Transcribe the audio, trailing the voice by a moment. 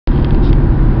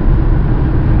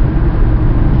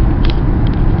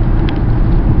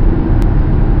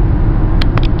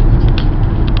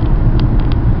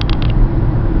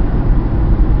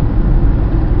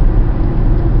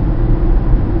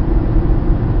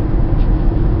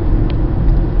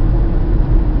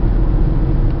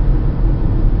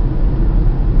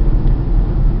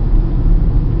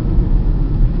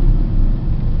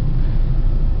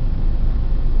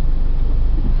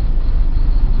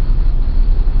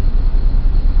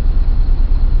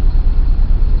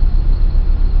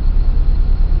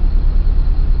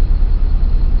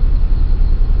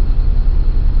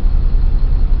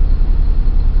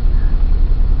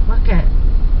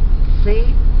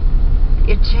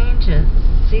changes.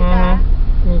 See that?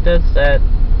 It does that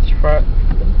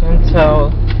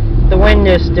until the wind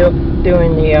is still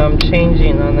doing the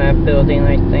changing on that building,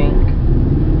 I think,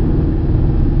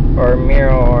 or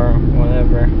mural or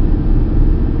whatever.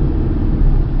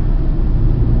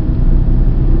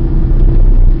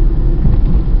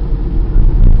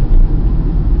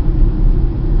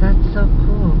 That's so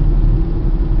cool.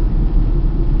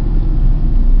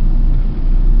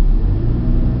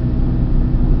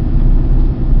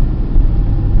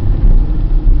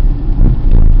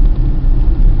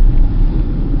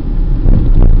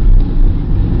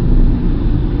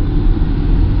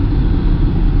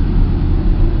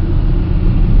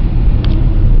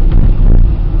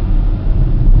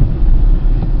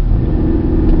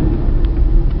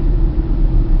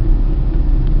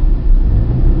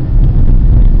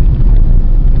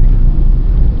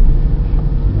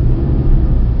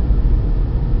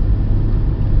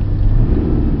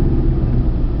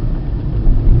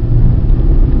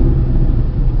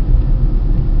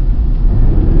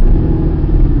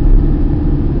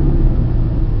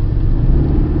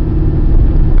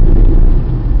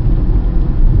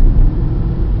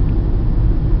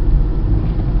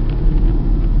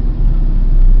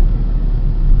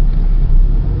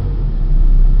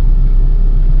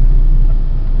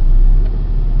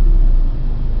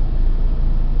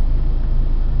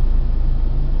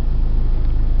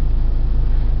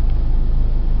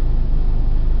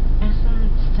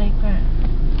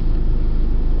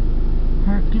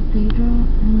 Cathedral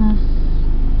in this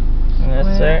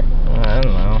That's it? I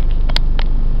don't know.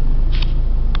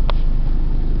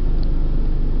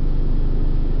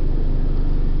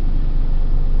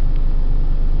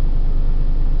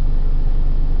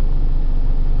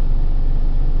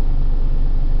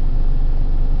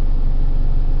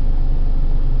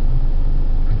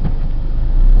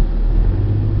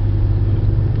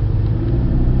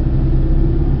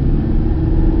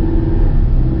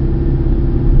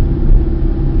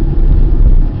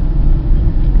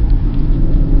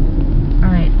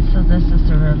 This is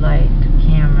the red light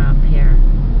camera up here.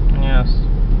 Yes.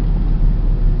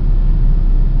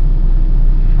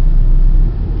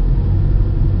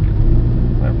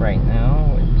 But right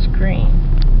now it's green.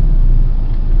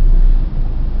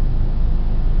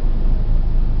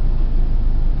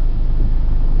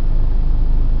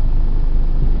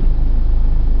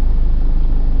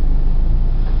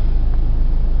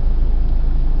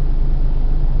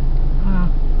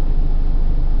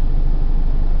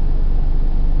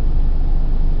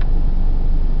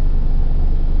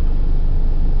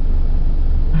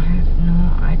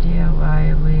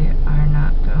 Why we are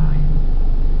not going.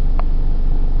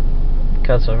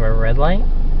 Because of a red light?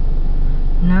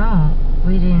 No,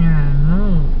 we didn't even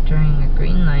move during the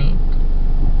green light.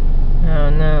 Oh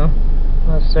no.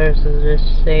 Unless there's a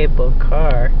disabled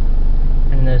car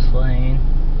in this lane.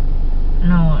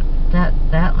 No,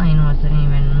 that lane wasn't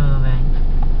even moving.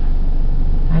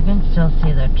 I can still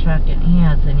see the truck and he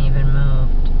hasn't even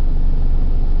moved.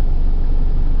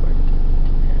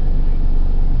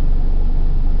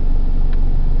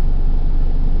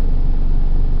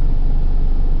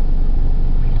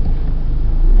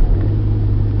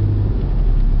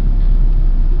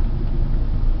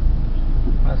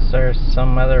 There's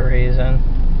some other reason,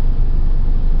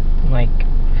 like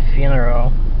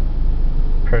funeral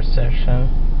procession.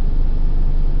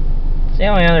 It's the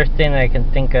only other thing I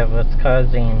can think of that's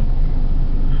causing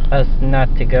us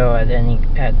not to go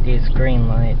at these green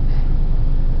lights.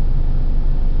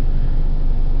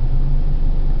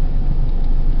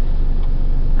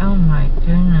 Oh my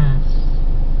goodness.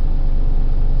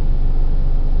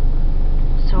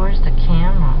 So where's the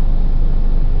camera?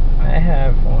 I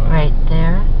have one. Right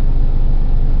there?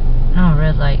 No,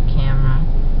 red light camera.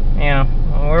 Yeah,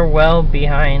 we're well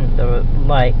behind the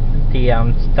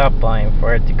stop line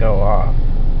for it to go off.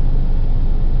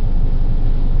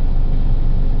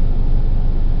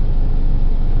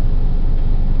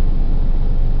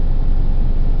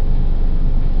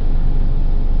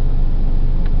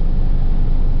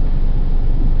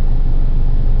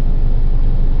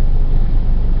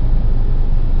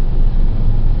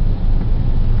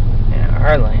 Yeah,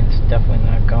 our lane's definitely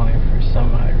not going for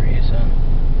some odd reason.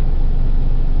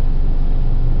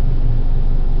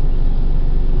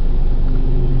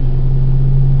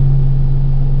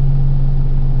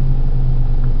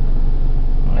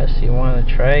 Unless you want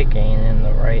to try getting in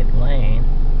the right lane.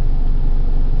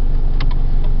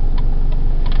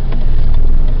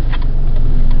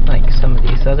 Like some of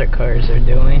these other cars are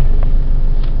doing.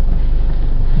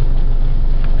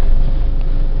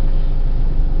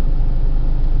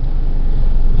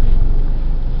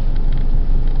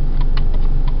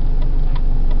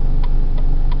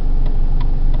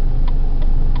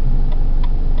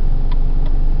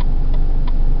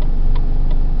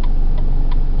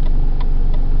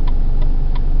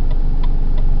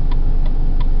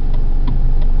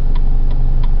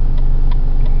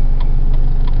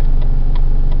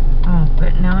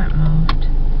 now it moved.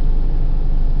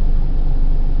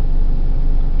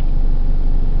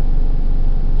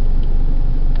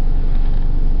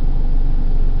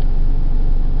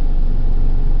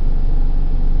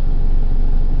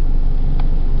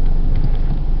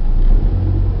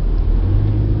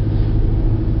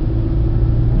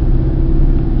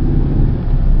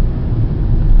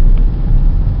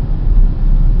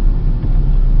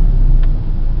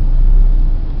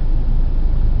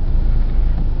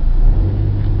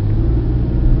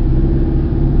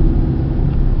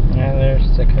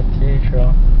 The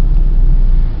cathedral.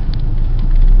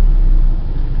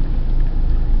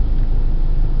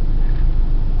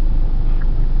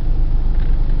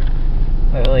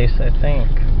 At least I think.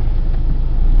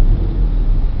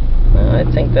 Well, I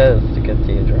think that is the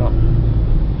cathedral.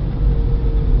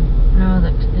 No,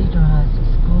 the cathedral has a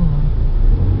school.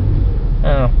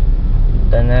 Oh.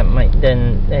 Then that might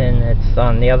then it's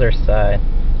on the other side.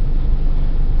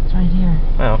 It's right here.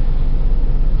 Oh.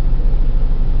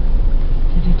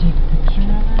 Did you take a picture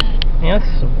of it? Yes,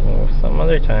 some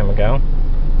other time ago.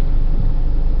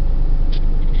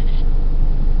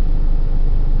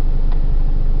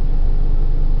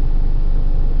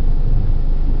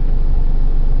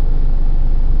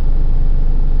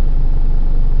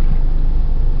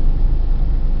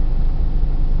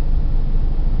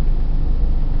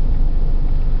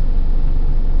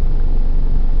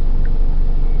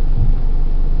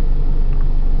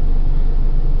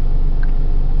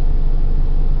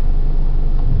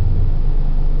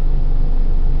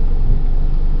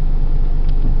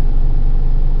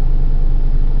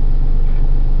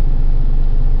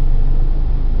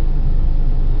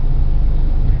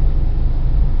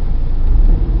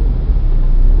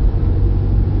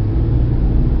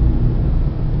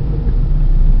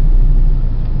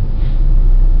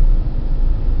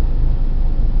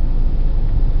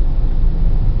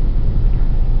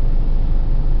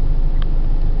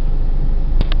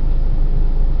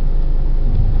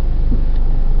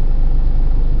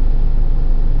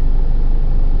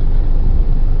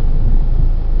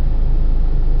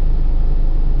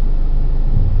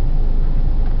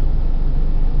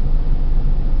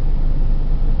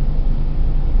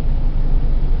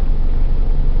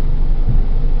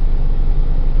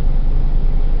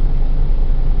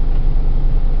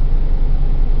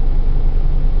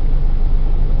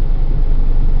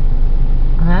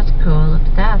 Cool, look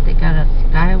at that, they got a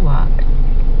skywalk.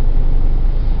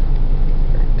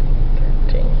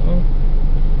 13.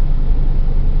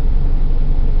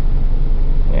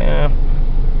 Yeah.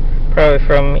 Probably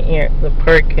from here, the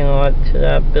parking lot to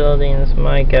that building is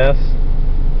my guess.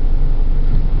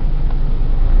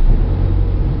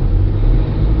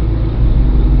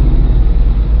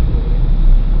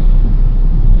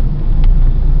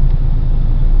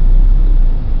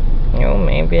 You know,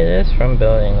 maybe it is from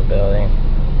building to building.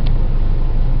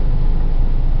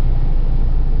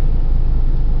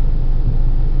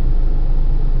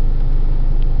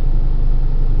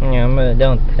 Yeah, but I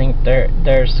don't think their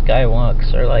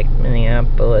skywalks are like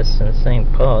Minneapolis and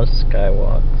St. Paul's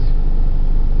skywalks.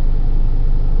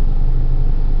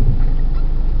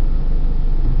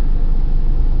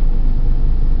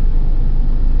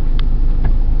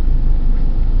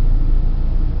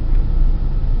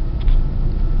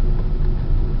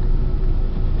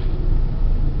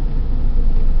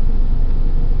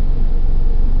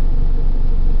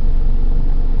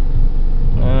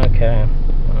 Okay.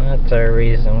 That's our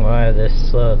reason why this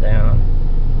slowed down.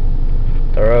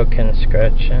 The road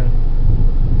construction.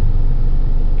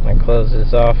 It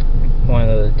closes off one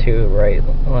of the two right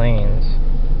lanes.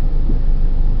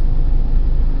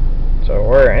 So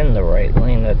we're in the right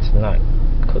lane that's not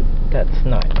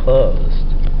closed.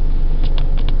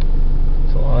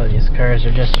 So a lot of these cars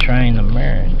are just trying to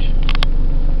merge.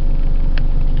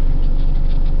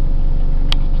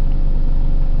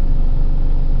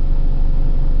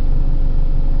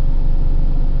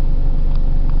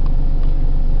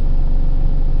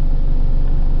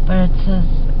 But it says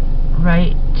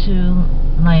right 2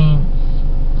 lanes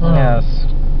closed. Yes.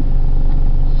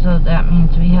 So that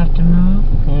means we have to move?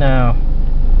 No.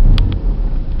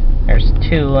 There's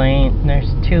two lanes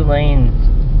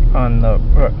on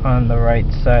the right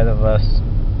side of us.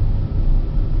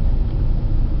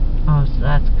 Oh, so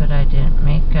that's good I didn't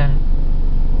make a...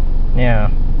 Yeah.